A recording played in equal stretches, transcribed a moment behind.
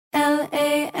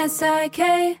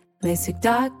LASIK,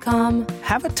 LASIK.com.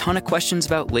 Have a ton of questions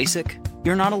about LASIK?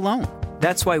 You're not alone.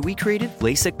 That's why we created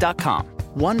LASIK.com.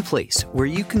 One place where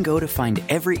you can go to find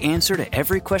every answer to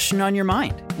every question on your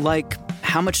mind. Like,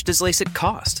 how much does LASIK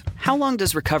cost? How long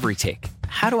does recovery take?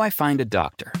 How do I find a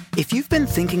doctor? If you've been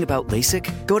thinking about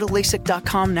LASIK, go to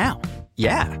LASIK.com now.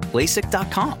 Yeah,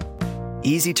 LASIK.com.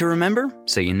 Easy to remember,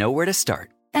 so you know where to start.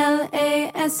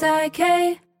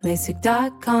 LASIK,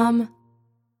 LASIK.com.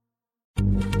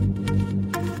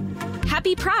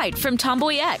 Happy Pride from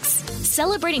Tomboy X,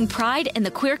 celebrating pride and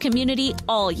the queer community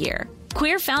all year.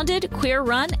 Queer founded, queer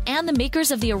run, and the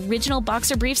makers of the original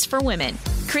boxer briefs for women,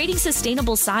 creating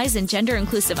sustainable size and gender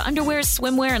inclusive underwear,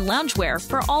 swimwear, and loungewear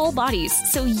for all bodies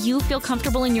so you feel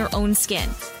comfortable in your own skin.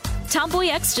 Tomboy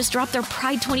X just dropped their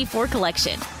Pride 24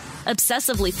 collection,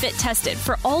 obsessively fit tested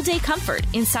for all day comfort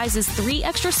in sizes 3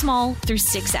 extra small through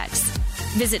 6X.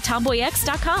 Visit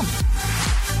tomboyx.com.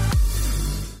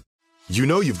 You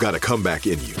know you've got a comeback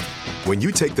in you. When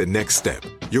you take the next step,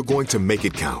 you're going to make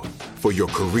it count. For your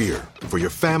career, for your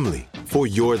family, for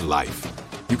your life.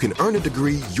 You can earn a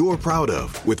degree you're proud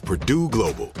of with Purdue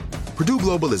Global. Purdue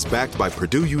Global is backed by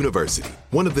Purdue University,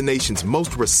 one of the nation's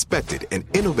most respected and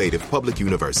innovative public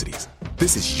universities.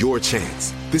 This is your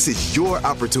chance. This is your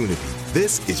opportunity.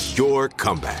 This is your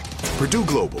comeback. Purdue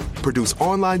Global, Purdue's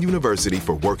online university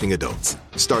for working adults.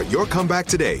 Start your comeback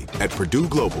today at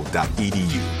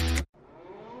purdueglobal.edu.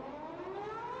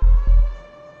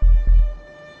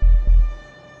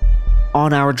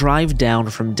 On our drive down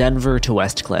from Denver to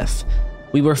Westcliff,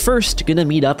 we were first gonna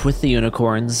meet up with the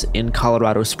Unicorns in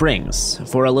Colorado Springs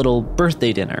for a little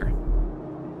birthday dinner.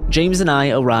 James and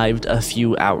I arrived a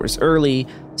few hours early,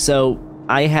 so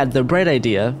I had the bright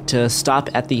idea to stop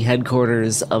at the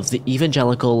headquarters of the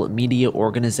evangelical media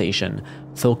organization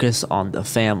Focus on the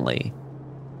Family.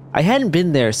 I hadn't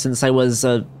been there since I was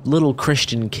a little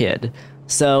Christian kid,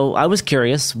 so I was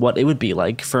curious what it would be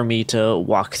like for me to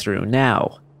walk through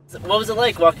now. What was it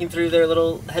like walking through their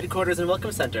little headquarters and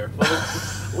welcome center?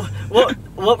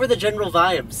 What were the general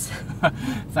vibes?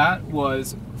 That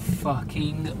was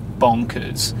fucking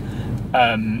bonkers.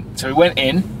 So we went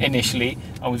in initially,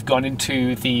 and we've gone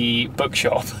into the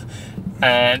bookshop,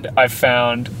 and I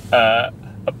found a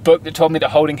book that told me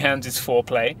that holding hands is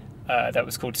foreplay. That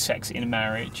was called Sex in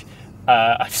Marriage.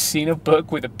 I've seen a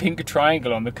book with a pink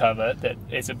triangle on the cover that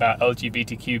is about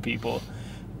LGBTQ people.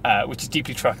 Which is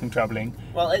deeply troubling.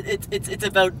 Well, it's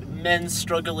about men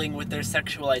struggling with their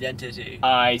sexual identity.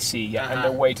 I see, yeah. And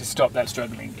the way to stop that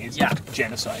struggling is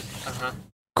genocide.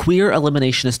 Queer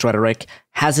eliminationist rhetoric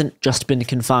hasn't just been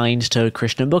confined to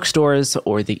Christian bookstores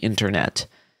or the internet.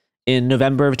 In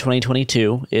November of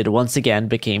 2022, it once again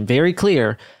became very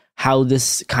clear how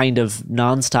this kind of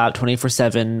nonstop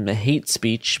 24/7 hate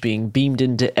speech being beamed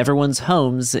into everyone's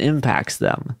homes impacts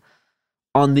them.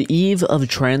 On the eve of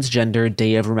Transgender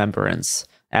Day of Remembrance,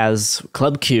 as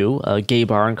Club Q, a gay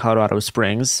bar in Colorado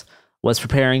Springs, was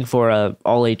preparing for a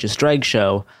all-ages drag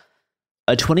show,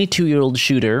 a 22-year-old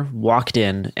shooter walked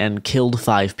in and killed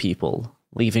 5 people,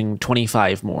 leaving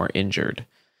 25 more injured.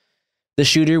 The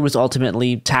shooter was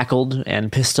ultimately tackled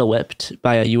and pistol-whipped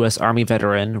by a U.S. Army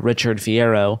veteran, Richard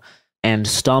Fierro, and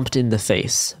stomped in the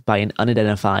face by an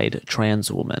unidentified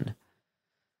trans woman.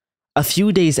 A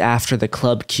few days after the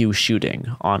Club Q shooting,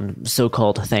 on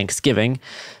so-called Thanksgiving,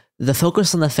 the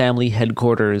Focus on the Family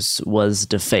headquarters was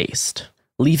defaced,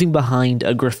 leaving behind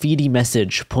a graffiti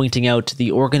message pointing out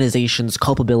the organization's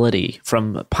culpability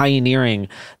from pioneering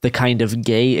the kind of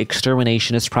gay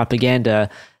exterminationist propaganda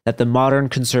that the modern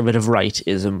conservative right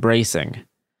is embracing.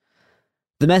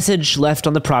 The message left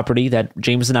on the property that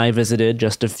James and I visited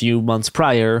just a few months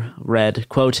prior read,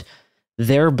 quote,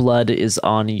 "Their blood is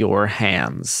on your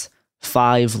hands.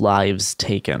 5 lives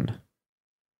taken."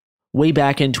 Way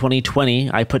back in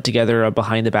 2020, I put together a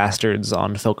Behind the Bastards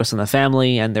on Focus on the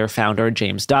Family and their founder,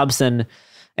 James Dobson,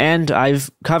 and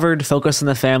I've covered Focus on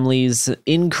the Family's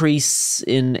increase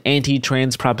in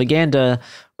anti-trans propaganda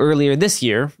earlier this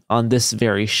year on this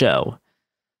very show.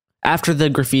 After the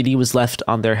graffiti was left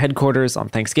on their headquarters on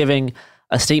Thanksgiving,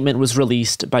 a statement was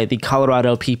released by the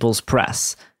Colorado People's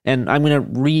Press, and I'm going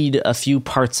to read a few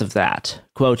parts of that.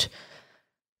 Quote,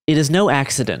 "It is no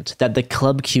accident that the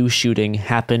Club Q shooting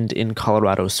happened in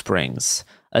Colorado Springs,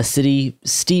 a city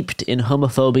steeped in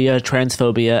homophobia,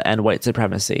 transphobia, and white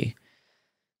supremacy.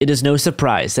 It is no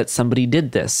surprise that somebody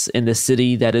did this in the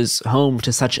city that is home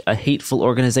to such a hateful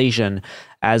organization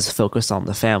as Focus on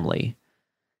the Family.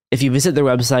 If you visit their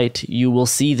website, you will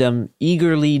see them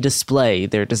eagerly display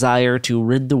their desire to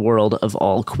rid the world of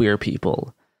all queer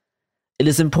people. It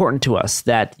is important to us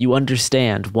that you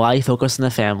understand why Focus on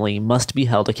the Family must be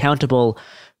held accountable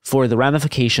for the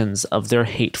ramifications of their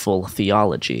hateful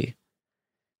theology.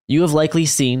 You have likely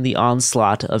seen the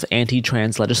onslaught of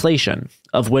anti-trans legislation,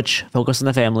 of which Focus on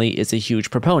the Family is a huge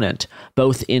proponent,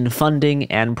 both in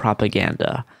funding and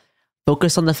propaganda.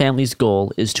 Focus on the Family's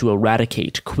goal is to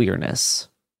eradicate queerness,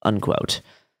 unquote.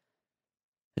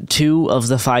 2 of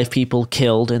the 5 people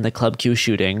killed in the Club Q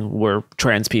shooting were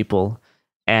trans people,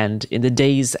 and in the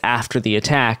days after the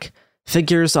attack,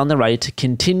 figures on the right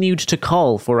continued to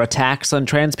call for attacks on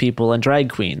trans people and drag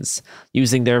queens,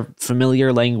 using their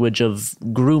familiar language of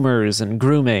groomers and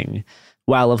grooming,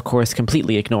 while of course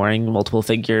completely ignoring multiple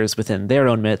figures within their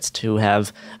own midst who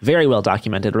have very well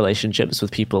documented relationships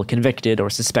with people convicted or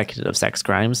suspected of sex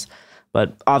crimes.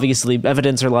 But obviously,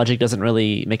 evidence or logic doesn't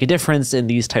really make a difference in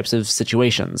these types of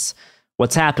situations.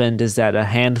 What's happened is that a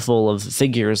handful of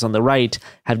figures on the right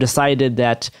have decided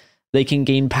that they can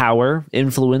gain power,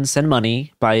 influence, and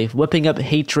money by whipping up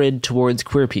hatred towards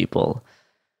queer people.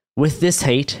 With this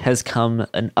hate has come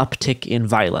an uptick in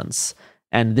violence,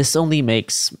 and this only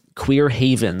makes queer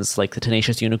havens like the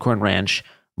Tenacious Unicorn Ranch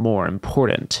more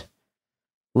important.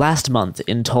 Last month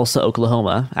in Tulsa,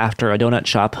 Oklahoma, after a donut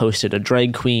shop hosted a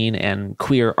drag queen and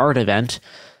queer art event,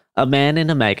 a man in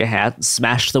a MAGA hat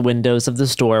smashed the windows of the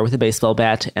store with a baseball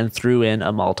bat and threw in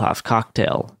a Molotov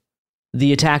cocktail.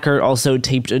 The attacker also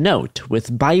taped a note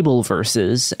with Bible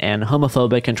verses and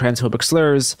homophobic and transphobic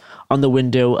slurs on the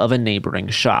window of a neighboring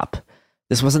shop.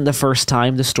 This wasn't the first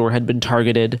time the store had been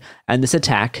targeted, and this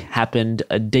attack happened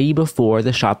a day before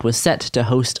the shop was set to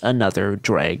host another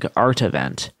drag art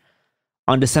event.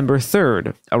 On December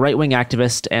 3rd, a right-wing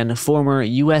activist and former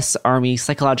U.S. Army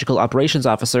Psychological Operations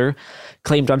officer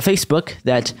claimed on Facebook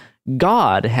that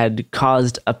God had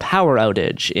caused a power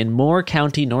outage in Moore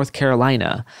County, North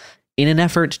Carolina, in an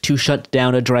effort to shut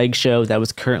down a drag show that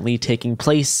was currently taking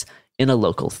place in a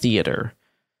local theater.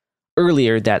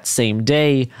 Earlier that same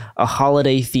day, a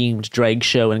holiday-themed drag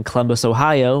show in Columbus,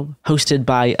 Ohio, hosted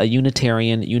by a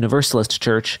Unitarian Universalist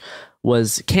church,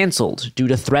 was canceled due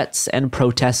to threats and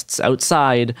protests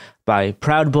outside by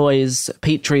Proud Boys,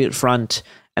 Patriot Front,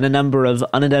 and a number of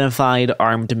unidentified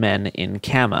armed men in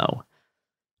camo.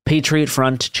 Patriot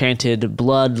Front chanted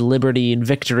blood, liberty, and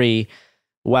victory,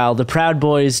 while the Proud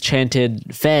Boys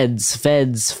chanted feds,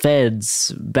 feds,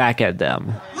 feds back at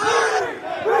them.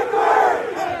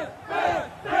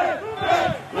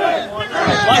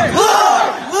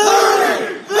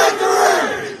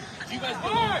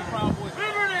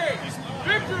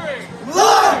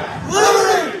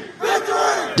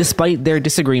 Despite their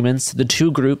disagreements, the two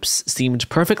groups seemed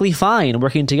perfectly fine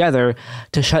working together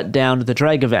to shut down the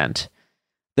drag event.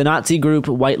 The Nazi group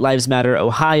White Lives Matter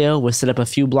Ohio was set up a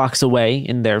few blocks away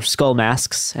in their skull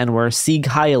masks and were Sieg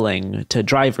Heiling to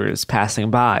drivers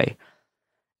passing by.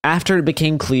 After it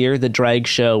became clear the drag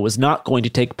show was not going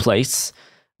to take place,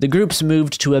 the groups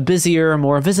moved to a busier,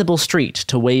 more visible street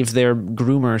to wave their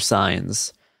groomer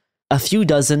signs. A few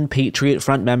dozen Patriot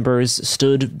Front members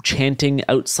stood chanting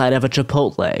outside of a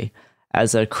Chipotle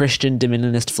as a Christian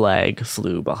Dominionist flag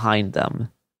flew behind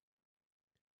them.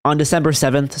 On December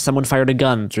 7th, someone fired a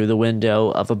gun through the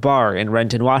window of a bar in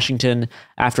Renton, Washington,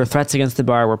 after threats against the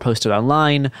bar were posted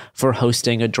online for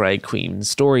hosting a drag queen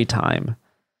story time.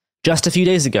 Just a few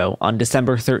days ago, on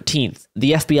December 13th,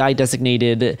 the FBI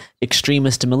designated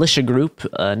extremist militia group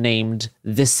named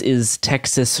This Is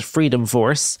Texas Freedom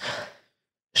Force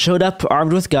showed up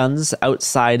armed with guns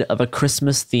outside of a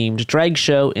Christmas-themed drag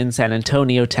show in San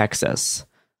Antonio, Texas.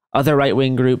 Other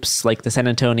right-wing groups like the San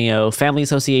Antonio Family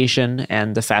Association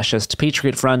and the fascist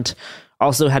Patriot Front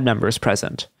also had members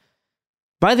present.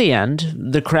 By the end,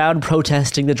 the crowd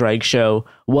protesting the drag show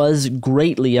was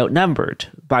greatly outnumbered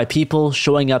by people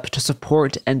showing up to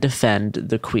support and defend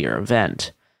the queer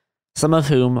event, some of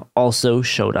whom also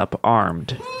showed up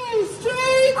armed.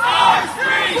 Our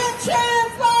streets! The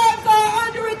trans lives are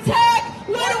under attack!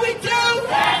 What do we do?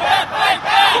 Stand up, fight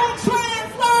back! The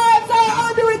trans lives are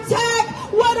under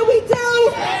attack! What do we do?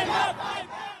 Stand up, fight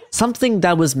back! Something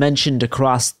that was mentioned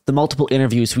across the multiple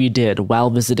interviews we did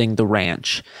while visiting the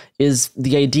ranch is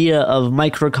the idea of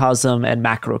microcosm and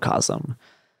macrocosm.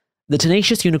 The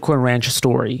Tenacious Unicorn Ranch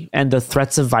story and the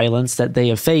threats of violence that they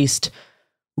have faced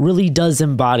really does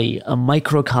embody a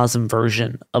microcosm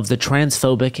version of the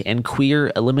transphobic and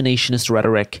queer eliminationist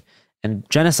rhetoric and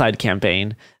genocide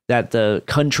campaign that the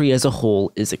country as a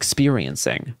whole is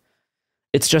experiencing.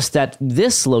 It's just that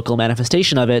this local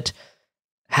manifestation of it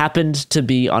happened to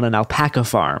be on an alpaca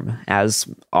farm, as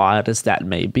odd as that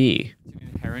may be.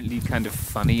 Inherently kind of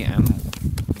funny animal.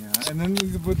 Yeah, and then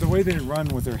the way they run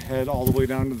with their head all the way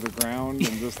down to the ground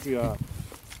and just their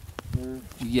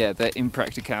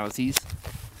impracticalities.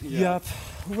 Yep,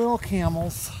 little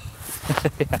camels.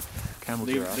 Camel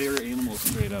They're giraffe. animals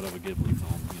straight out of a Ghibli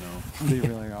film, you know. They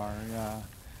really are, yeah.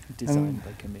 Designed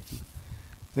by committee.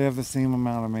 They have the same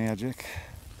amount of magic.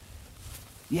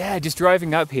 Yeah, just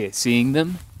driving up here, seeing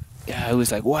them. Yeah, I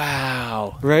was like,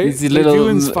 wow. Right? These They little, do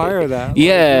inspire that.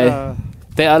 Yeah.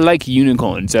 They are like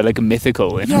unicorns. They're like a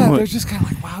mythical. Yeah, they're just kind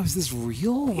of like, wow, is this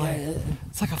real? Like,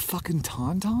 it's like a fucking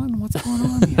tauntaun? What's going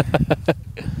on here?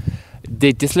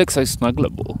 They just look so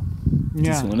snuggleable. Yeah.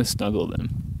 Just want to snuggle them.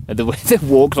 And the way they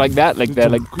walk like that, like they're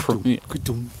like,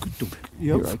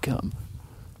 here I come.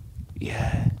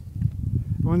 Yeah.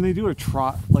 When they do a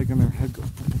trot, like, and their head goes,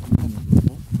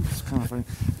 it's kind of funny.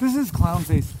 This is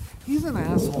Clownface. He's an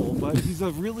asshole, but he's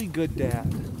a really good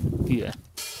dad. Yeah.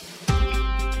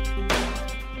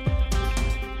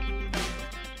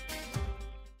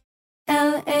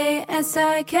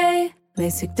 LASIK,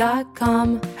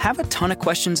 LASIK.com. Have a ton of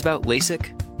questions about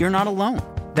LASIK? You're not alone.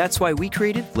 That's why we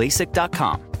created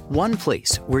LASIK.com. One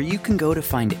place where you can go to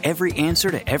find every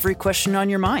answer to every question on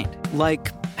your mind.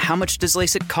 Like, how much does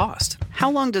LASIK cost?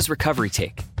 How long does recovery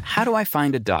take? How do I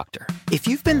find a doctor? If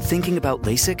you've been thinking about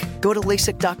LASIK, go to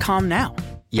LASIK.com now.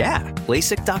 Yeah,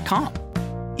 LASIK.com.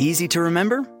 Easy to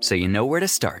remember, so you know where to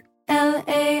start.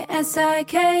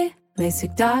 LASIK,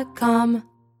 LASIK.com.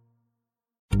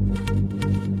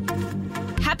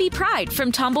 Happy Pride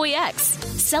from Tomboy X,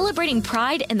 celebrating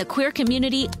pride and the queer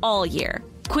community all year.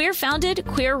 Queer founded,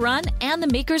 queer run, and the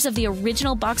makers of the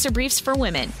original boxer briefs for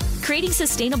women, creating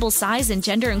sustainable size and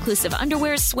gender inclusive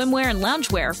underwear, swimwear, and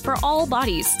loungewear for all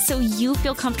bodies so you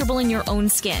feel comfortable in your own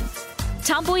skin.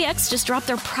 Tomboy X just dropped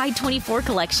their Pride 24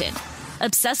 collection,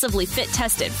 obsessively fit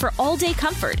tested for all day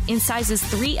comfort in sizes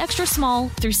 3 extra small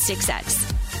through 6X.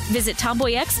 Visit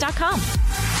tomboyx.com.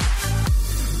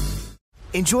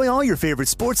 Enjoy all your favorite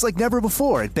sports like never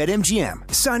before at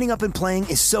BetMGM. Signing up and playing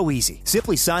is so easy.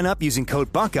 Simply sign up using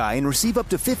code Buckeye and receive up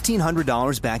to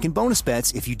 $1,500 back in bonus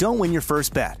bets if you don't win your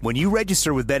first bet. When you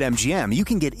register with BetMGM, you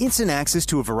can get instant access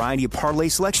to a variety of parlay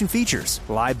selection features,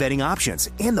 live betting options,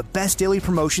 and the best daily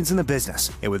promotions in the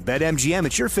business. And with BetMGM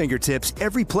at your fingertips,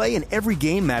 every play and every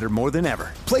game matter more than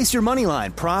ever. Place your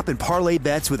moneyline, prop, and parlay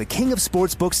bets with the king of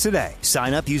sportsbooks today.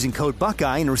 Sign up using code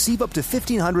Buckeye and receive up to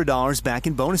 $1,500 back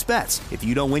in bonus bets if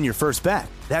you don't win your first bet.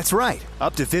 That's right,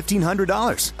 up to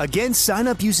 $1,500. Again, sign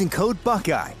up using code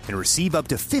Buckeye and receive up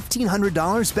to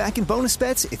 $1,500 back in bonus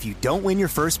bets if you don't win your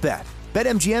first bet.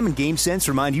 BetMGM and GameSense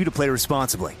remind you to play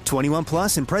responsibly. 21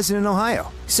 plus and present in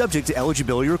Ohio. Subject to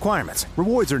eligibility requirements.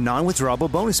 Rewards are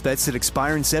non-withdrawable bonus bets that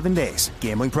expire in 7 days.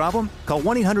 Gambling problem? Call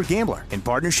 1-800-GAMBLER in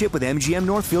partnership with MGM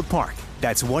Northfield Park.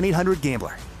 That's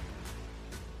 1-800-GAMBLER.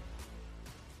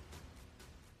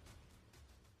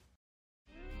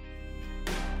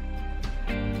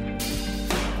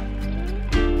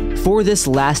 For this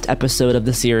last episode of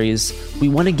the series, we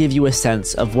want to give you a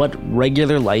sense of what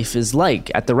regular life is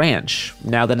like at the ranch,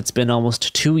 now that it's been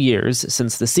almost 2 years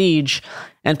since the siege,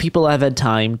 and people have had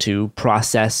time to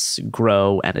process,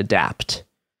 grow, and adapt.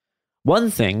 One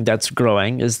thing that's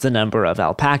growing is the number of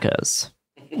alpacas.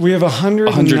 We have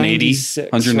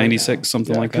 196. 196,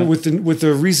 something like that. With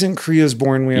the recent Kriya's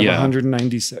born, we have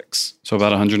 196. So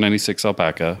about 196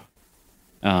 alpaca.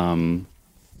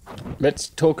 Let's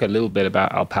talk a little bit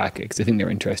about alpaca because I think they're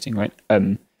interesting, right?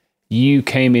 You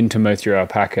came into Mothra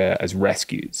alpaca as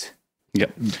rescues.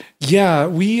 Yep. Yeah,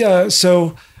 we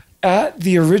so at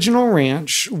the original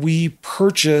ranch we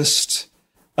purchased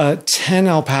 10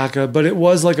 alpaca, but it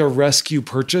was like a rescue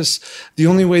purchase. The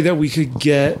only way that we could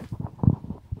get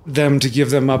them to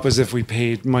give them up is if we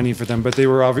paid money for them, but they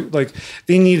were like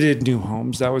they needed new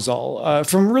homes. That was all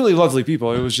from really lovely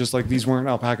people. It was just like these weren't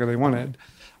alpaca they wanted.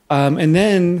 And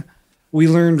then we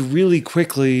learned really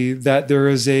quickly that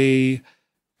there's a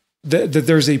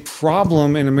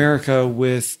problem in America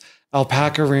with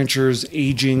alpaca ranchers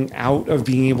aging out of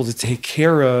being able to take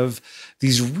care of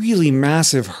these really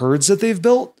massive herds that they've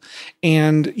built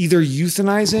and either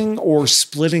euthanizing or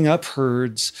splitting up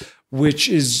herds, which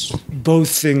is both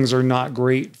things are not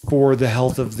great for the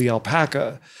health of the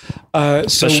alpaca.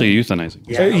 Especially euthanizing.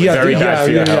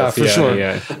 For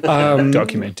sure.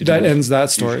 Documented. That ends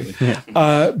that story.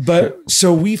 But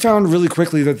so we found really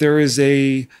quickly that there is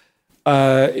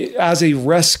as a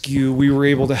rescue, we were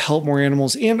able to help more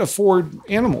animals and afford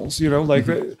animals,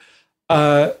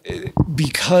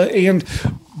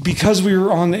 because we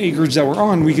were on the acreage that we're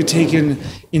on, we could take in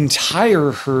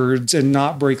entire herds and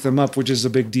not break them up, which is a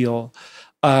big deal.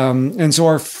 And so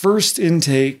our first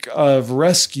intake of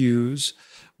rescues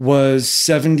was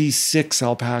 76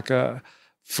 alpaca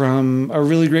from a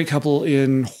really great couple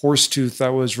in Horsetooth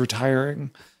that was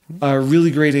retiring.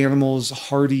 Really great animals,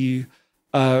 hardy,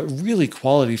 really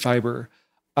quality fiber.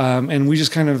 And we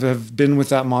just kind of have been with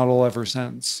that model ever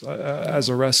since as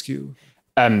a rescue.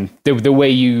 The way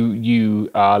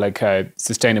you are like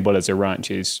sustainable as a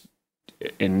ranch is,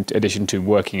 in addition to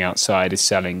working outside, is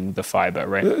selling the fiber,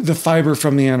 right? The fiber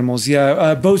from the animals,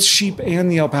 yeah. Both sheep and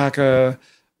the alpaca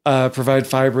provide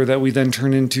fiber that we then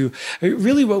turn into.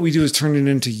 Really, what we do is turn it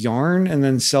into yarn and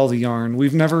then sell the yarn.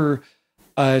 We've never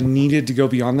needed to go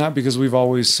beyond that because we've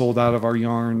always sold out of our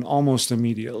yarn almost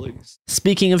immediately.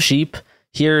 Speaking of sheep,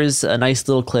 here's a nice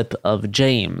little clip of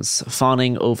James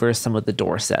fawning over some of the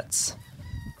door sets.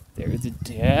 There is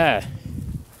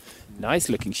nice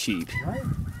looking sheep. Right?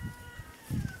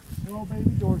 Little baby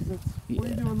Dorsets. Yeah. What are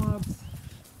you doing, Labs?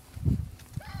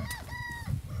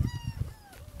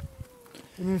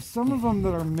 And there's some of them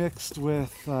that are mixed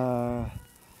with, I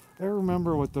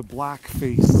remember what the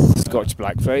blackface. Scotch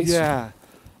blackface? Yeah.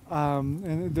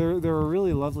 And they're a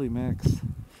really lovely mix.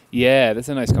 Yeah, that's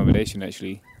a nice combination,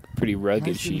 actually. Pretty rugged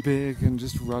nice sheep. And big and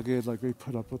just rugged, like they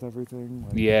put up with everything.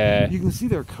 Like, yeah. You can see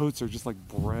their coats are just like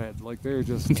bread. Like they're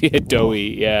just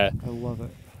doughy, yeah. I love it.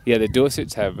 Yeah, the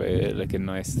Dorsets have like a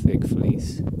nice thick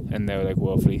fleece, and they're like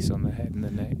wool fleece on the head and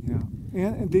the neck. Yeah,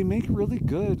 and they make really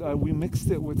good. We mixed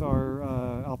it with our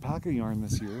alpaca yarn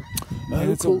this year,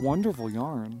 and it's a wonderful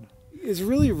yarn. It's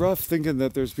really rough thinking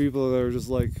that there's people that are just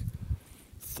like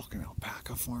fucking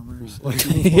alpaca farmers. Like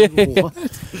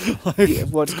what? Like,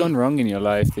 what's gone wrong in your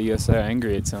life that you're so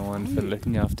angry at someone for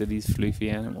looking after these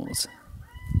floofy animals?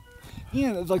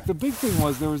 Yeah, like the big thing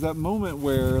was there was that moment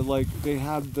where like they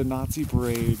had the Nazi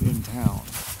parade in town,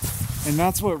 and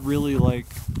that's what really like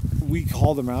we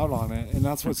called them out on it, and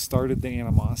that's what started the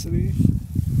animosity.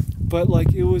 But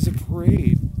like it was a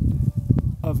parade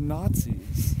of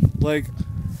Nazis. Like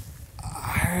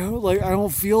I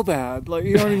don't feel bad. Like,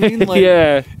 you know what I mean? Like,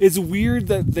 yeah. It's weird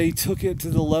that they took it to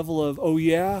the level of, oh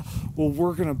yeah, well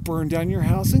we're gonna burn down your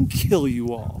house and kill you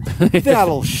all.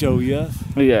 That'll show you.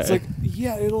 Yeah. It's like,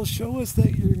 yeah, it'll show us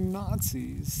that you're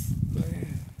Nazis.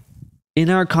 In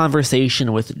our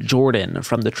conversation with Jordan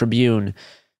from the Tribune,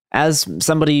 as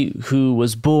somebody who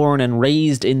was born and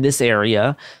raised in this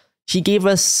area, he gave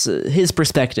us his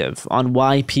perspective on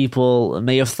why people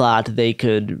may have thought they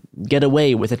could get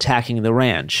away with attacking the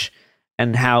ranch,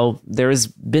 and how there has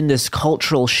been this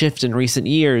cultural shift in recent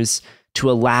years to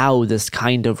allow this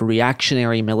kind of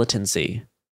reactionary militancy.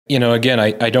 You know, again,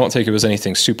 I don't think it was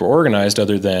anything super organized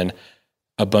other than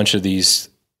a bunch of these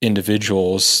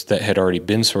individuals that had already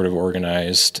been sort of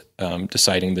organized,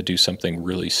 deciding to do something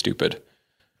really stupid.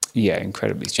 Yeah,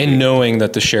 incredibly stupid. And knowing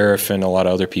that the sheriff and a lot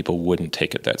of other people wouldn't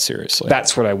take it that seriously.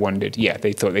 That's what I wondered. Yeah,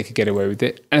 they thought they could get away with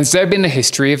it. And has there been a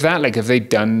history of that? Like, has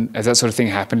that sort of thing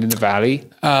happened in the Valley?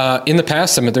 In the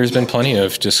past, I mean, there's been plenty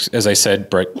of, just as I said,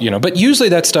 Brett, you know, but usually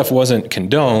that stuff wasn't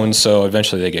condoned, so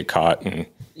eventually they get caught. And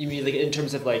you mean like in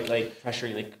terms of like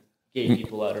pressuring like gay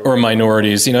people out or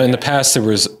minorities? You know, in the past there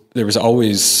was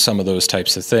always some of those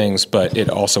types of things, but it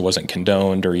also wasn't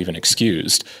condoned or even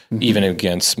excused. Mm-hmm. Even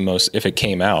against most, if it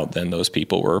came out, then those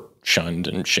people were shunned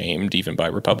and shamed even by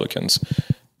Republicans.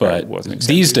 But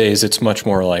these days it's much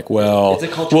more like, well,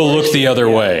 we'll look the other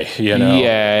way, you know?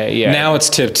 Yeah. Now it's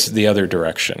tipped the other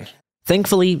direction.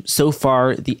 Thankfully, so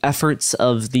far, the efforts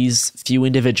of these few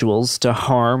individuals to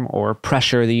harm or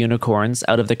pressure the unicorns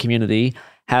out of the community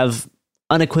have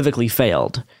unequivocally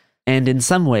failed, and in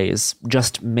some ways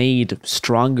just made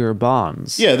stronger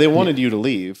bonds. Yeah, they wanted you to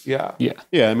leave. Yeah.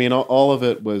 I mean, all of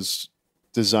it was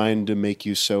designed to make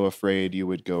you so afraid you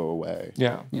would go away.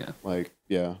 Yeah. Like,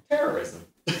 yeah. Terrorism.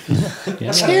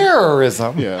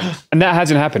 Terrorism. Yeah. And that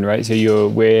hasn't happened, right? So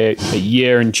we're a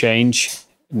year and change,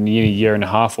 a year and a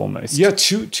half almost. Yeah,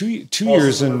 two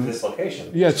years and this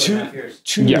location. Yeah,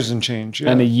 2 years and change.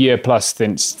 Yeah. And a year plus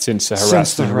since the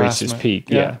harassment reached its peak.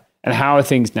 Yeah. And how are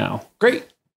things now? Great.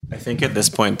 I think at this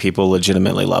point, people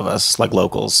legitimately love us, like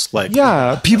locals. Like,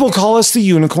 yeah, people call us the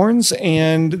unicorns,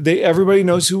 and everybody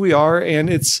knows who we are, and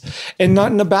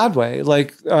not in a bad way.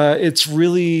 Like, it's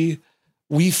really,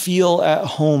 we feel at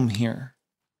home here.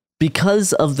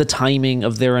 Because of the timing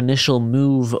of their initial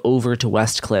move over to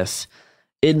Westcliff,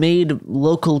 it made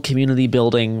local community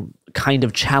building kind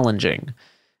of challenging.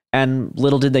 And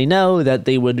little did they know that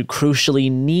they would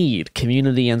crucially need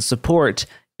community and support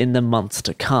in the months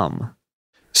to come.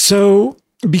 So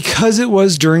because it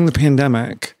was during the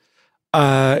pandemic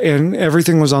and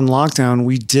everything was on lockdown,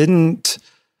 we didn't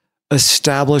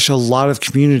establish a lot of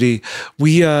community.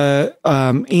 We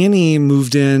Annie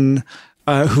moved in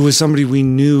who was somebody we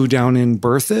knew down in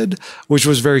Berthoud, which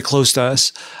was very close to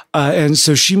us. And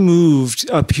so she moved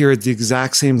up here at the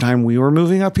exact same time we were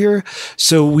moving up here.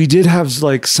 So we did have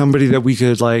like somebody that we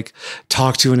could like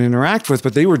talk to and interact with,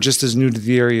 but they were just as new to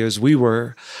the area as we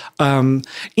were.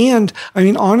 And I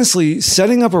mean, honestly,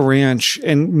 setting up a ranch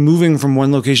and moving from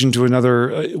one location to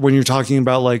another, when you're talking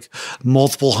about like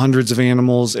multiple hundreds of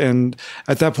animals, and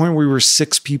at that point we were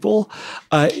 6 people,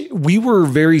 we were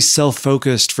very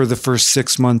self-focused for the first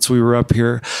 6 months we were up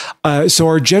here. So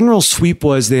our general sweep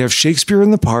was they have Shakespeare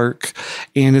in the park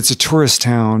and it's a tourist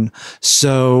town.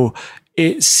 So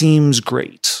it seems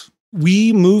great.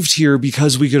 We moved here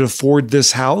because we could afford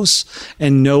this house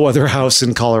and no other house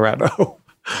in Colorado.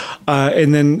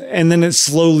 And then it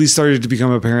slowly started to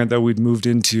become apparent that we'd moved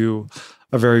into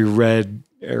a very red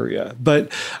area.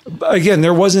 But again,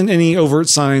 there wasn't any overt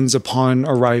signs upon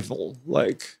arrival.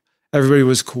 Like everybody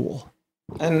was cool.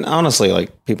 And honestly,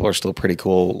 like people are still pretty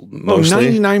cool.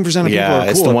 Mostly, 99% of people are cool. Yeah,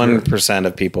 it's the 1%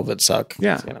 of people that suck.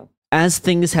 Yeah. You know. As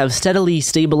things have steadily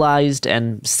stabilized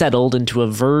and settled into a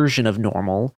version of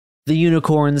normal, the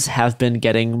unicorns have been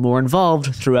getting more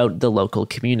involved throughout the local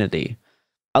community.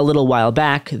 A little while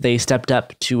back, they stepped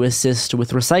up to assist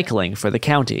with recycling for the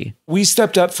county. We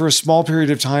stepped up for a small period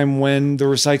of time when the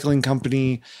recycling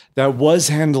company that was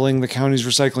handling the county's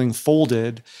recycling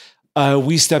folded.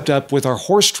 We stepped up with our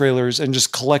horse trailers and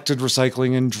just collected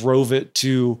recycling and drove it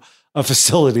to a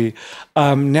facility.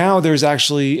 Now there's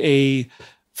actually a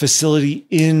facility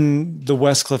in the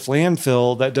Westcliff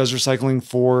landfill that does recycling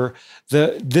for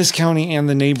this county and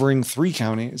the neighboring 3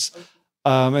 counties.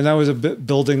 And that was a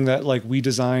building that like we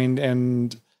designed,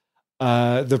 and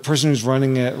the person who's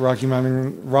running it, Rocky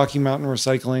Mountain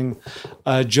Recycling,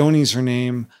 Joni's her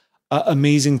name.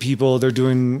 Amazing people. They're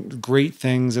doing great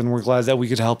things, and we're glad that we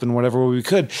could help in whatever way we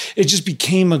could. It just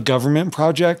became a government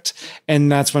project, and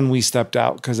that's when we stepped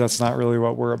out because that's not really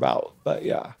what we're about. But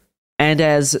yeah. And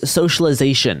as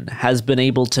socialization has been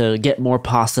able to get more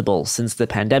possible since the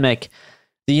pandemic,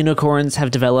 the unicorns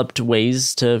have developed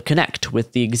ways to connect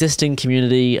with the existing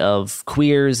community of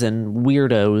queers and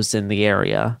weirdos in the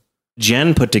area.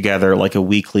 Jen put together like a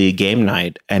weekly game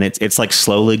night, and it's like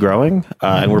slowly growing,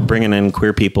 and we're bringing in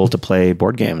queer people to play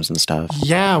board games and stuff.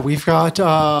 Yeah, we've got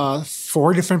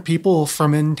 4 different people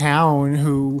from in town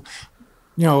who,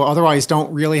 you know, otherwise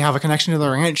don't really have a connection to the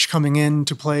ranch coming in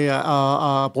to play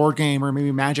a board game or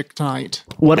maybe Magic tonight.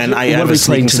 I have a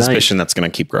sneaking suspicion that's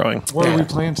going to keep growing. What are we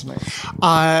playing tonight?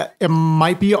 It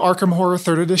might be Arkham Horror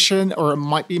 3rd Edition, or it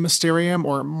might be Mysterium,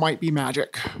 or it might be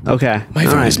Magic. Okay. My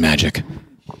vote is Magic.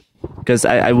 Because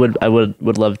I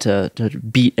would love to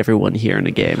beat everyone here in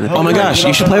a game. Oh my gosh,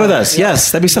 you should play with us.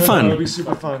 Yes, that'd be so fun. That'd be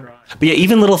super fun, right? But yeah,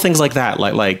 even little things like that,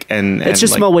 and it's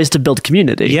just like, small ways to build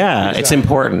community. Yeah, exactly. It's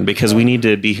important because we need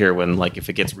to be here when, like, if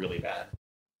it gets really bad.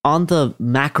 On the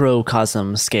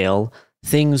macrocosm scale,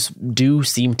 things do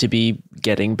seem to be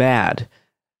getting bad.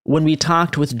 When we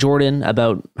talked with Jordan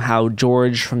about how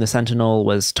George from the Sentinel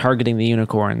was targeting the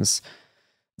unicorns,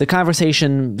 the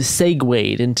conversation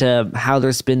segued into how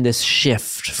there's been this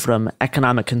shift from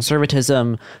economic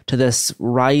conservatism to this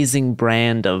rising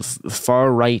brand of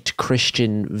far-right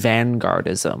Christian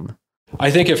vanguardism. I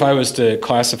think if I was to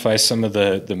classify some of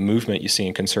the movement you see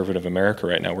in conservative America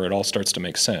right now, where it all starts to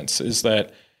make sense, is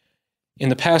that in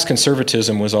the past,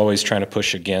 conservatism was always trying to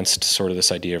push against sort of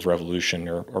this idea of revolution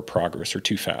or progress or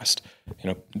too fast.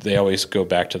 You know, they always go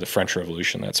back to the French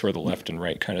Revolution. That's where the left and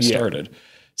right kind of started.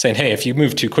 Saying, hey, if you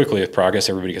move too quickly with progress,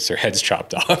 everybody gets their heads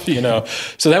chopped off, you know?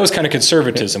 So that was kind of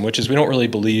conservatism, which is we don't really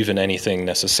believe in anything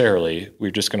necessarily.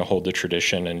 We're just going to hold the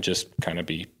tradition and just kind of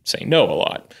be saying no a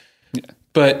lot. Yeah.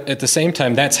 But at the same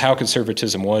time, that's how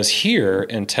conservatism was here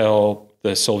until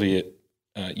the Soviet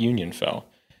Union fell.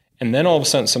 And then all of a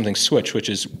sudden something switched, which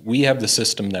is we have the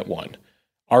system that won.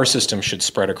 Our system should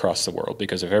spread across the world,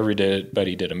 because if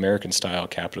everybody did American-style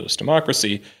capitalist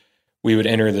democracy, we would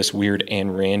enter this weird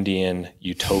Ayn Randian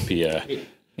utopia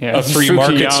of free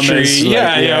market street.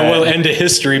 Well, end of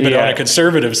history, but on a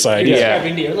conservative side.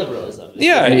 Neoliberalism.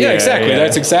 Exactly.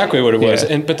 That's exactly what it was.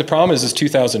 But the problem is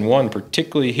 2001,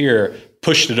 particularly here,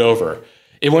 pushed it over.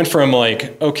 It went from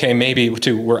like, okay, maybe,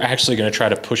 to we're actually going to try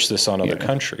to push this on other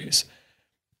countries.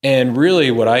 And really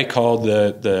what I call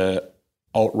the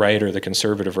alt-right or the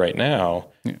conservative right now,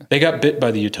 they got bit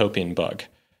by the utopian bug,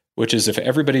 which is if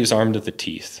everybody's armed to the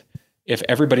teeth, if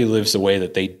everybody lives the way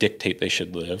that they dictate they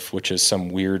should live, which is some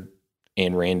weird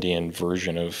Ayn Randian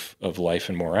version of life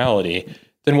and morality,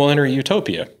 then we'll enter a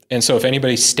utopia. And so if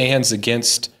anybody stands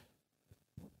against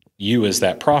you as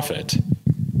that prophet,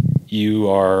 you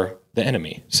are the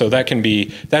enemy. So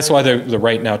that's why the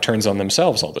right now turns on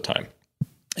themselves all the time.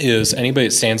 is anybody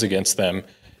that stands against them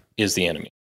is the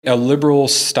enemy. A liberal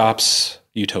stops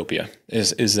utopia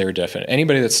is their definition.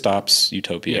 Anybody that stops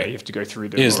utopia you have to go through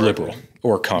the is liberal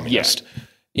or communist.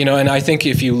 You know, and I think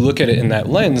if you look at it in that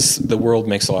lens, the world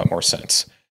makes a lot more sense.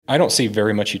 I don't see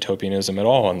very much utopianism at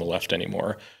all on the left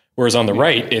anymore. Whereas on the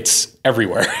right, it's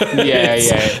everywhere.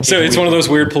 So it's one of those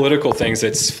weird political things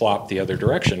that's flopped the other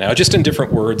direction now, just in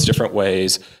different words, different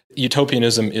ways.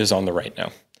 Utopianism is on the right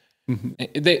now.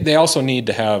 Mm-hmm. They also need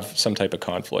to have some type of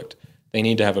conflict. They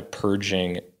need to have a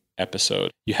purging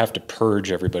episode. You have to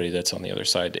purge everybody that's on the other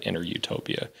side to enter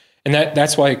utopia. And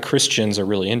that's why Christians are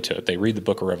really into it. They read the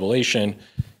book of Revelation.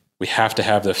 We have to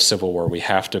have the civil war. We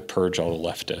have to purge all the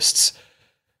leftists.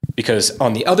 Because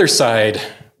on the other side,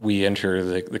 we enter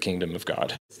the kingdom of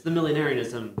God. It's the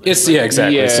millenarianism.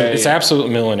 Exactly. It's absolute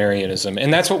millenarianism.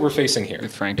 And that's what we're facing here.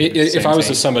 If I was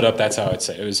to sum it up, that's how I'd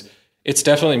say it. It's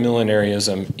definitely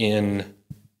millenarianism in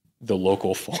the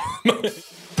local form.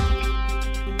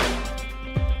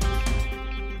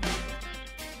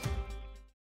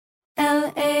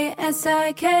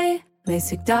 LASIK,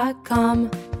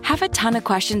 LASIK.com. Have a ton of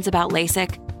questions about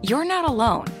LASIK? You're not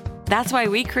alone. That's why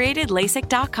we created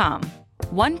LASIK.com.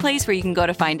 One place where you can go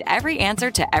to find every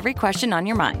answer to every question on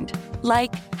your mind.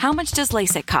 Like, how much does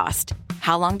LASIK cost?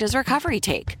 How long does recovery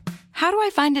take? How do I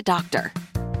find a doctor?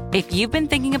 If you've been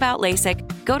thinking about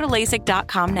LASIK, go to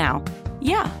LASIK.com now.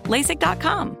 Yeah,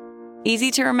 LASIK.com.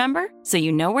 Easy to remember, so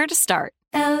you know where to start.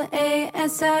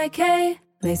 LASIK,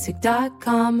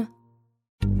 LASIK.com.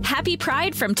 Happy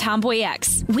Pride from Tomboy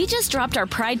X. We just dropped our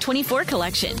Pride 24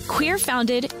 collection. Queer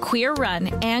founded, queer run,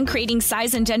 and creating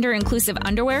size and gender inclusive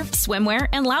underwear, swimwear,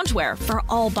 and loungewear for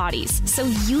all bodies, so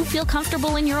you feel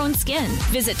comfortable in your own skin.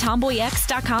 Visit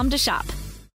tomboyx.com to shop.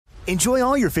 Enjoy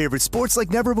all your favorite sports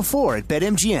like never before at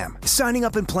BetMGM. Signing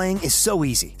up and playing is so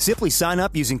easy. Simply sign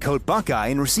up using code Buckeye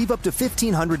and receive up to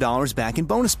 $1,500 back in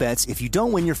bonus bets if you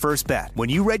don't win your first bet. When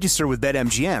you register with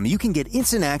BetMGM, you can get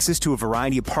instant access to a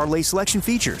variety of parlay selection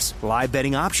features, live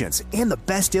betting options, and the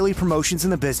best daily promotions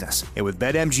in the business. And with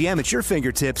BetMGM at your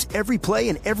fingertips, every play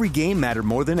and every game matter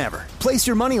more than ever. Place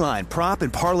your moneyline, prop,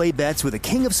 and parlay bets with the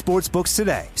king of sportsbooks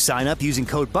today. Sign up using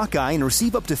code Buckeye and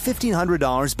receive up to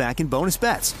 $1,500 back in bonus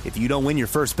bets if you don't win your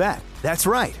first bet. That's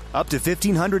right, up to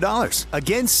 $1,500.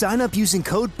 Again, sign up using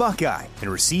code Buckeye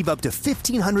and receive up to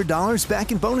 $1,500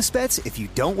 back in bonus bets if you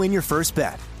don't win your first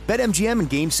bet. BetMGM and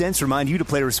GameSense remind you to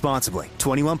play responsibly.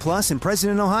 21 plus and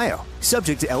present in Ohio.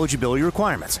 Subject to eligibility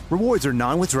requirements. Rewards are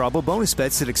non-withdrawable bonus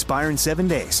bets that expire in 7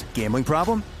 days. Gambling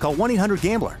problem? Call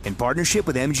 1-800-GAMBLER in partnership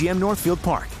with MGM Northfield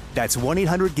Park. That's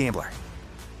 1-800-GAMBLER.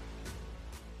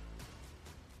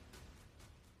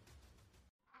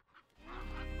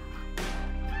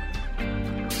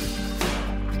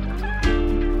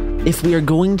 If we are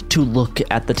going to look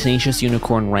at the Tenacious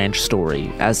Unicorn Ranch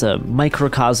story as a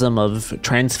microcosm of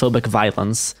transphobic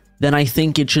violence, then I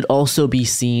think it should also be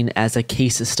seen as a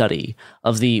case study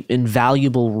of the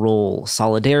invaluable role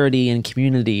solidarity and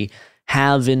community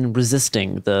have in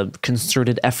resisting the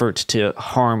concerted effort to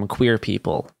harm queer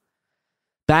people.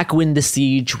 Back when the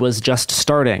siege was just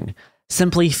starting,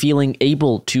 simply feeling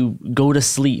able to go to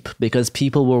sleep because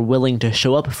people were willing to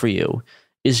show up for you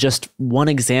is just one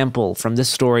example from this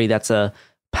story that's a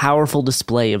powerful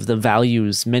display of the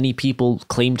values many people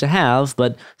claim to have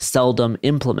but seldom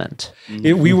implement.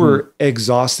 We were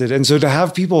exhausted, and so to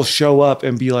have people show up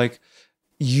and be like,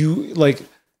 you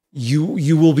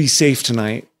will be safe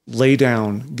tonight, lay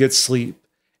down, get sleep,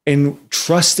 and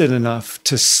trusted enough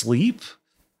to sleep,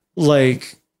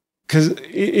 like, because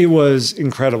it was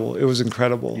incredible. It was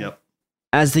incredible. Yep.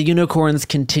 As the unicorns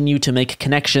continue to make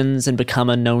connections and become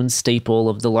a known staple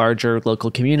of the larger local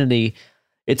community,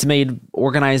 it's made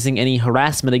organizing any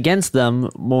harassment against them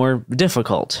more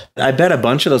difficult. I bet a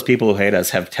bunch of those people who hate us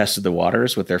have tested the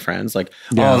waters with their friends, like,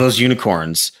 oh, those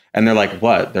unicorns. And they're like,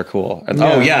 what? They're cool. And,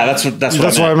 oh, yeah, that's what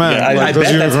I meant. Yeah, like, I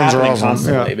bet that's happening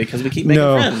constantly because we keep making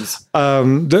friends.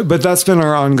 But that's been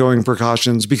our ongoing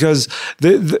precautions because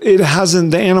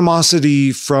the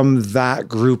animosity from that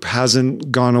group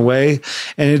hasn't gone away.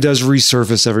 And it does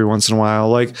resurface every once in a while.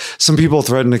 Like some people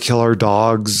threatened to kill our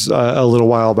dogs a little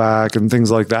while back and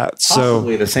things like that.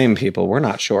 Possibly the same people. We're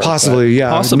not sure. Possibly, yeah.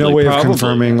 Possibly, no way of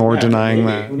confirming or denying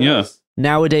that. Yeah.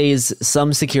 Nowadays,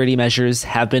 some security measures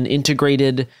have been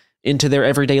integrated into their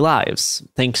everyday lives,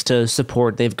 thanks to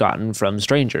support they've gotten from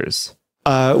strangers.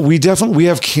 We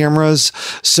have cameras.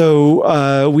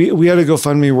 So we had a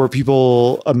GoFundMe where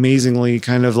people amazingly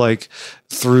kind of like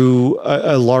threw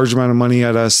a large amount of money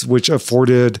at us, which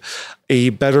afforded a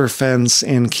better fence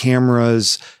and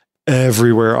cameras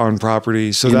everywhere on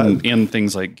property. So and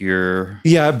things like gear.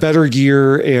 Yeah, better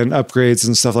gear and upgrades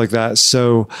and stuff like that.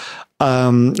 So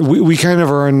we kind of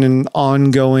are in an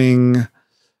ongoing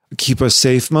keep us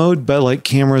safe mode, but like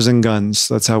cameras and guns,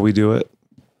 that's how we do it.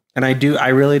 And I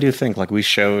really do think like we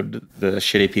showed the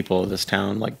shitty people of this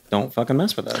town, like, don't fucking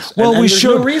mess with us. Well, and we there's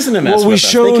showed no reason to mess with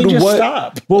us. They can just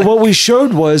stop. Well, what we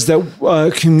showed was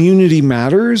that community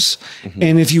matters.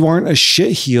 And if you aren't a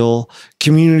shitheel,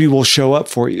 community will show up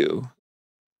for you.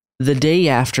 The day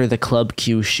after the Club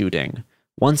Q shooting,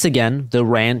 once again, the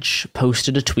ranch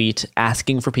posted a tweet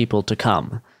asking for people to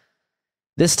come.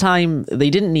 This time, they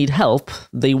didn't need help.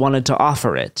 They wanted to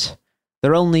offer it.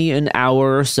 They're only an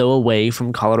hour or so away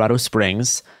from Colorado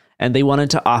Springs, and they wanted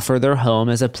to offer their home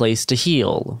as a place to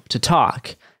heal, to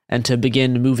talk, and to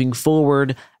begin moving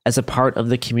forward as a part of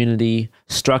the community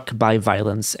struck by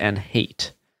violence and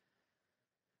hate.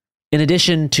 In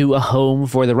addition to a home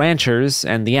for the ranchers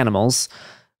and the animals,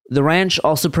 the ranch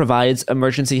also provides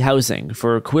emergency housing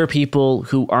for queer people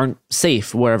who aren't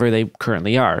safe wherever they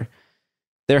currently are.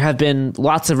 There have been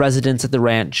lots of residents at the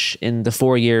ranch in the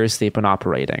 4 years they've been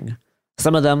operating.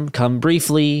 Some of them come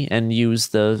briefly and use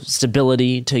the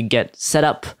stability to get set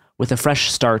up with a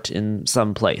fresh start in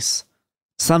some place.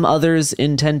 Some others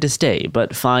intend to stay,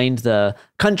 but find the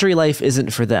country life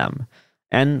isn't for them.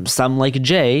 And some, like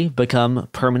Jay, become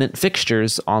permanent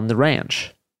fixtures on the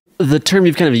ranch. The term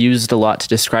you've kind of used a lot to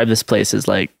describe this place is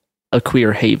like a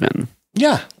queer haven.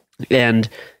 Yeah. And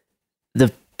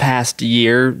the past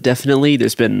year, definitely,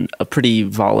 there's been a pretty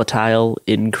volatile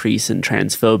increase in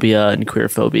transphobia and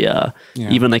queerphobia,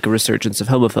 even like a resurgence of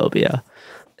homophobia.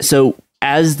 So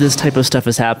as this type of stuff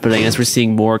is happening, as we're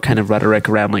seeing more kind of rhetoric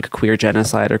around like queer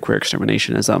genocide or queer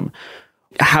exterminationism,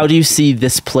 how do you see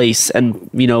this place and,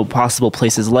 you know, possible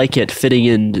places like it fitting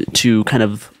into kind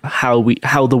of how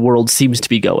the world seems to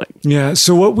be going? Yeah.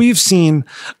 So what we've seen,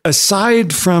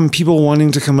 aside from people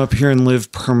wanting to come up here and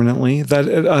live permanently,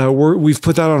 that we've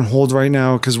put that on hold right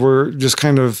now because we're just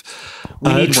kind of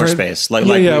we need more space.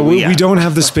 We don't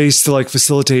have the space to like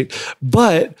facilitate.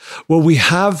 But what we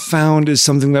have found is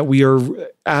something that we are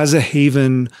as a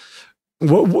haven.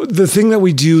 The thing that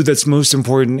we do that's most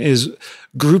important is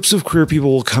groups of queer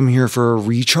people will come here for a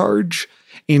recharge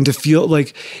and to feel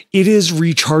like it is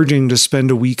recharging to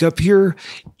spend a week up here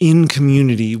in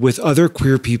community with other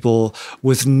queer people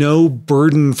with no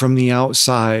burden from the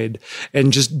outside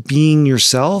and just being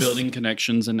yourself. Building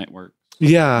connections and network.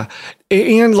 Yeah.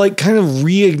 And like kind of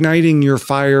reigniting your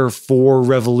fire for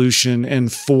revolution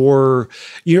and for,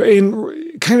 you know,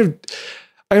 and kind of,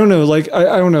 I don't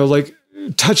know,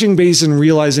 touching base and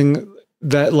realizing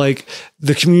that like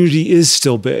the community is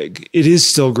still big. It is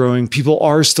still growing. People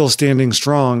are still standing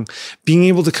strong. Being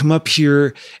able to come up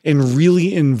here and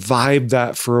really imbibe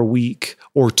that for a week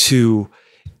or two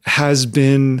has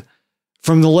been,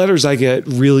 from the letters I get,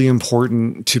 really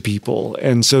important to people.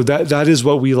 And so that is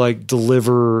what we like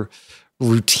deliver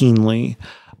routinely.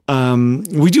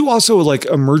 We do also like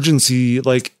emergency,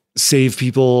 like save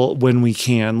people when we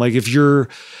can. Like if you're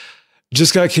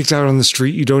just got kicked out on the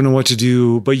street, you don't know what to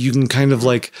do, but you can kind of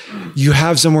like, you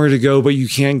have somewhere to go, but you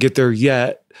can't get there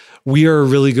yet. We are a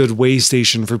really good way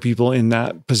station for people in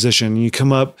that position. You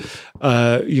come up,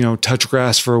 touch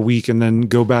grass for a week and then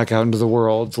go back out into the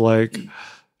world. Like,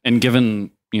 and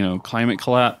given, you know, climate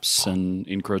collapse and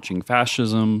encroaching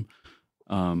fascism,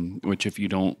 which if you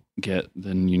don't get,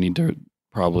 then you need to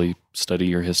probably study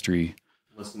your history.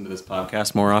 Listen to this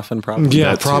podcast more often, probably.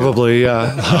 Yeah, probably.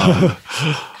 Yeah.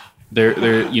 There's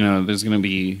going to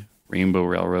be rainbow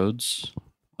railroads.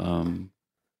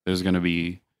 There's going to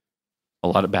be a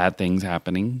lot of bad things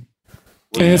happening.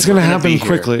 And it's going to happen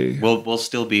quickly. We'll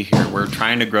still be here. We're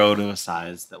trying to grow to a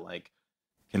size that like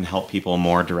can help people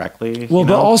more directly. Well,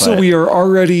 but we are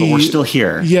already. But we're still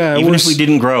here. Yeah. Even if we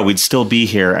didn't grow, we'd still be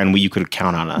here, and you could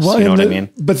count on us. You know what I mean?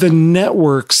 But the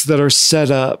networks that are set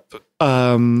up,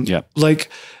 like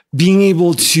being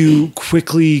able to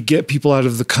quickly get people out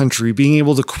of the country, being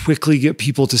able to quickly get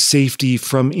people to safety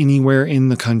from anywhere in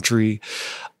the country.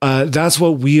 That's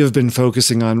what we have been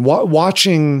focusing on.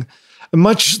 Watching,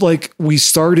 much like we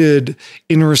started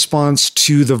in response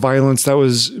to the violence that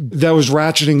was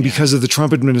ratcheting because of the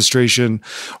Trump administration,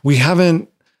 we haven't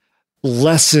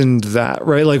lessened that,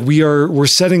 right? Like we're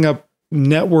setting up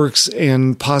networks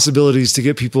and possibilities to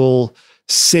get people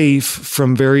safe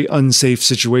from very unsafe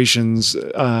situations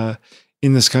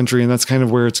in this country. And that's kind of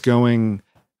where it's going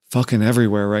fucking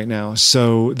everywhere right now.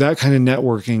 So that kind of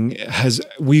networking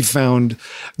we've found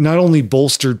not only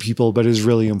bolstered people, but is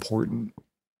really important.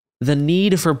 The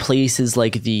need for places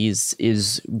like these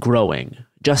is growing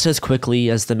just as quickly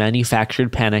as the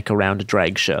manufactured panic around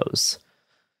drag shows.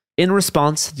 In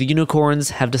response, the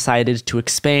unicorns have decided to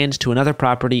expand to another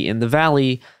property in the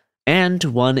valley and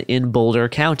one in Boulder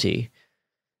County.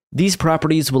 These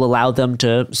properties will allow them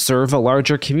to serve a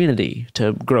larger community,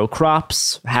 to grow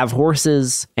crops, have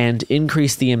horses, and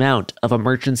increase the amount of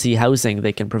emergency housing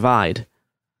they can provide.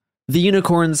 The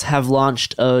unicorns have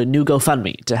launched a new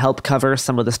GoFundMe to help cover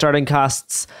some of the starting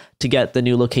costs to get the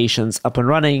new locations up and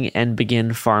running and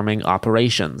begin farming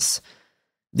operations.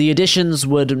 The additions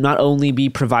would not only be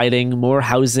providing more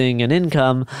housing and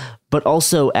income, but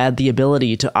also add the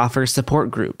ability to offer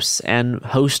support groups and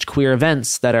host queer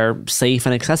events that are safe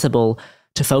and accessible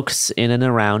to folks in and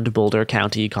around Boulder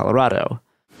County, Colorado.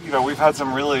 You know, we've had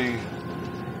some really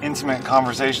intimate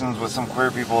conversations with some queer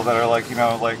people that are like, you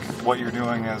know, like what you're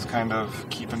doing is kind of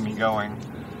keeping me going.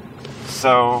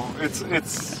 So it's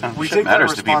we take that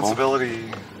responsibility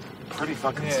pretty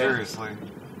fucking seriously.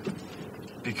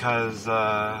 Because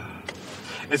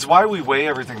it's why we weigh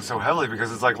everything so heavily,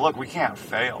 because it's like, look, we can't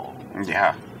fail.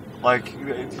 Yeah. Like,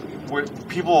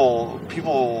 people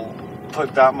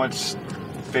put that much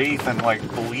faith and like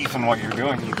belief in what you're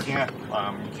doing. You can't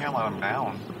let them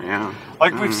down. Yeah.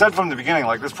 Like we've said from the beginning,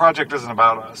 like this project isn't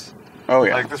about us. Oh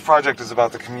yeah. Like this project is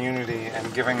about the community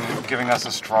and giving us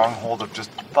a stronghold of just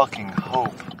fucking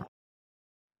hope.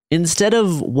 Instead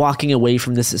of walking away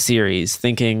from this series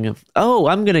thinking, oh,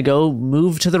 I'm going to go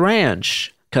move to the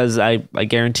ranch, because I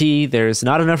guarantee there's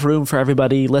not enough room for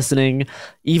everybody listening,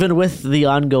 even with the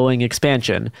ongoing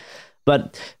expansion.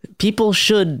 But people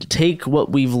should take what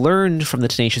we've learned from the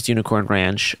Tenacious Unicorn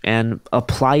Ranch and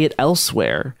apply it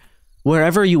elsewhere.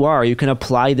 Wherever you are, you can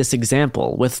apply this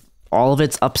example with all of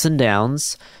its ups and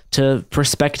downs to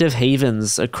prospective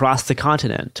havens across the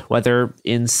continent, whether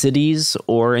in cities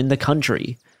or in the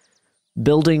country.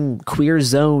 Building queer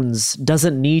zones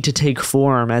doesn't need to take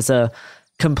form as a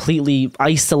completely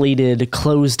isolated,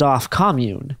 closed-off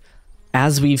commune.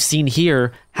 As we've seen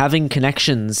here, having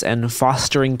connections and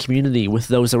fostering community with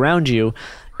those around you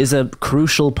is a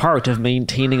crucial part of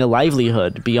maintaining a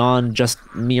livelihood beyond just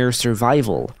mere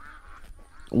survival.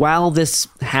 While this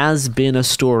has been a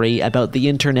story about the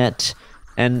internet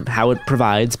and how it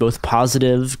provides both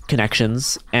positive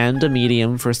connections and a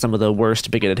medium for some of the worst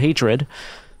bigoted hatred,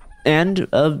 and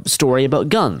a story about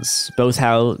guns, both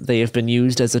how they have been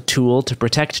used as a tool to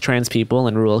protect trans people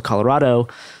in rural Colorado,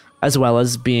 as well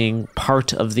as being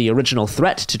part of the original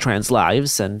threat to trans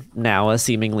lives, and now a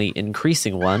seemingly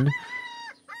increasing one.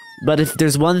 But if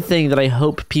there's one thing that I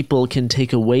hope people can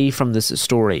take away from this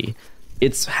story,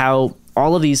 it's how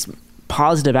all of these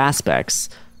positive aspects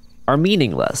are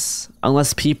meaningless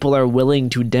unless people are willing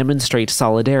to demonstrate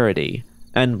solidarity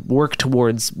and work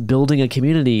towards building a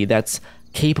community that's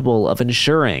capable of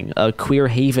ensuring a queer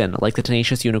haven like the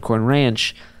Tenacious Unicorn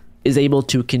Ranch is able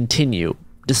to continue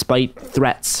despite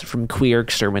threats from queer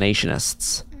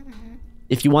exterminationists.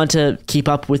 If you want to keep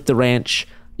up with the ranch,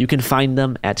 you can find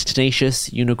them at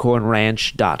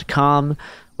tenaciousunicornranch.com,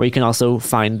 where you can also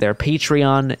find their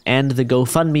Patreon and the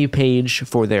GoFundMe page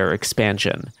for their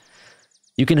expansion.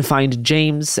 You can find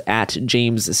James at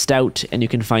James Stout, and you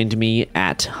can find me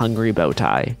at Hungry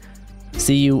Bowtie.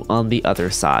 See you on the other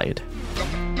side.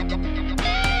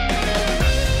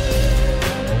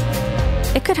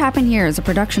 It Could Happen Here is a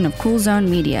production of Cool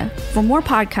Zone Media. For more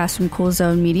podcasts from Cool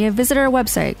Zone Media, visit our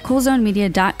website,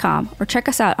 coolzonemedia.com, or check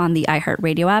us out on the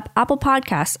iHeartRadio app, Apple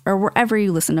Podcasts, or wherever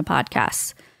you listen to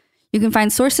podcasts. You can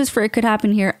find sources for It Could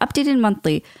Happen Here updated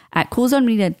monthly at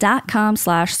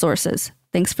coolzonemedia.com/sources.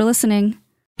 Thanks for listening.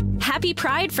 Happy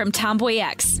Pride from Tomboy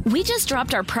X. We just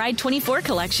dropped our Pride 24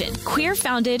 collection. Queer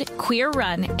founded, queer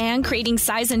run, and creating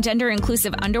size and gender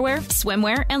inclusive underwear,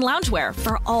 swimwear, and loungewear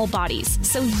for all bodies,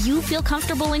 so you feel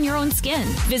comfortable in your own skin.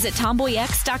 Visit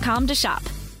tomboyx.com to shop.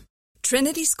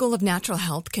 Trinity School of Natural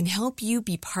Health can help you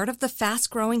be part of the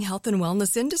fast-growing health and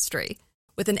wellness industry.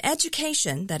 With an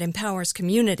education that empowers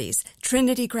communities,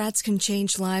 Trinity grads can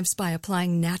change lives by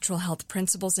applying natural health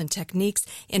principles and techniques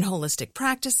in holistic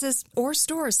practices or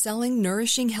stores selling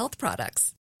nourishing health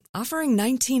products. Offering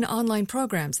 19 online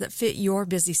programs that fit your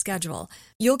busy schedule,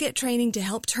 you'll get training to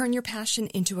help turn your passion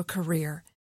into a career.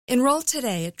 Enroll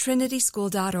today at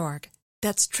trinityschool.org.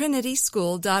 That's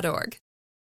trinityschool.org.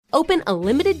 Open a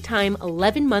limited-time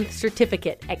 11-month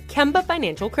certificate at Kemba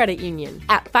Financial Credit Union.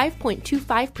 At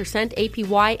 5.25%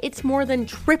 APY, it's more than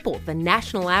triple the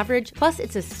national average, plus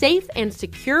it's a safe and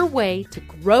secure way to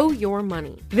grow your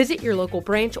money. Visit your local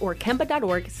branch or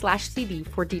kemba.org/cb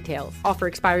for details. Offer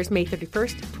expires May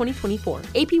 31st, 2024.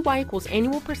 APY equals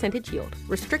annual percentage yield.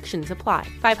 Restrictions apply.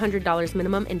 $500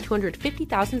 minimum and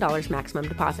 $250,000 maximum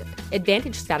deposit.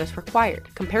 Advantage status required.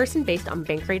 Comparison based on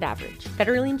bank rate average.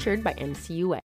 Federally insured by NCUA.